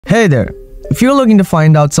Hey there! If you're looking to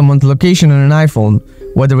find out someone's location on an iPhone,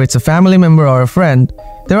 whether it's a family member or a friend,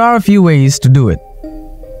 there are a few ways to do it.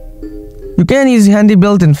 You can use handy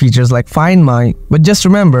built-in features like Find My, but just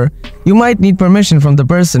remember, you might need permission from the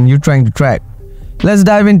person you're trying to track. Let's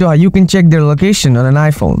dive into how you can check their location on an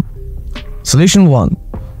iPhone. Solution 1.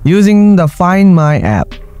 Using the Find My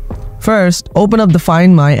app. First, open up the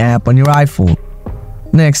Find My app on your iPhone.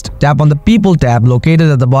 Next, tap on the People tab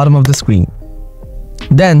located at the bottom of the screen.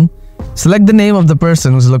 Then, select the name of the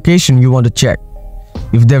person whose location you want to check.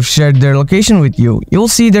 If they've shared their location with you, you'll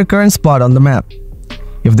see their current spot on the map.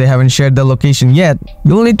 If they haven't shared their location yet,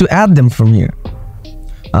 you'll need to add them from here.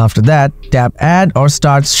 After that, tap Add or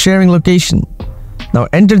Start Sharing Location. Now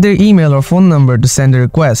enter their email or phone number to send a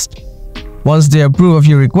request. Once they approve of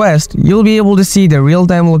your request, you'll be able to see their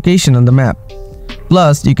real-time location on the map.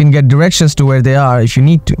 Plus, you can get directions to where they are if you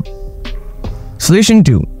need to. Solution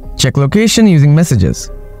 2. Check location using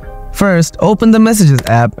messages. First, open the Messages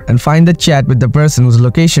app and find the chat with the person whose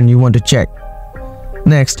location you want to check.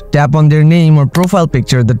 Next, tap on their name or profile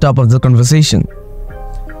picture at the top of the conversation.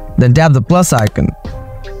 Then tap the plus icon.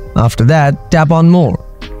 After that, tap on More.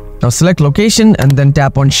 Now select Location and then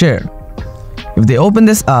tap on Share. If they open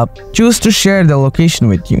this up, choose to share their location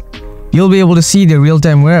with you. You'll be able to see their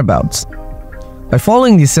real-time whereabouts. By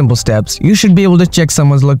following these simple steps, you should be able to check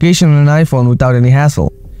someone's location on an iPhone without any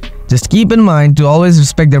hassle. Just keep in mind to always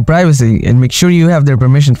respect their privacy and make sure you have their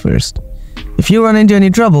permission first. If you run into any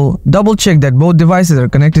trouble, double check that both devices are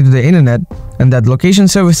connected to the internet and that location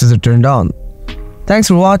services are turned on. Thanks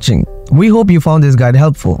for watching. We hope you found this guide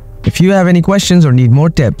helpful. If you have any questions or need more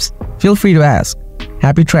tips, feel free to ask.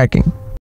 Happy tracking!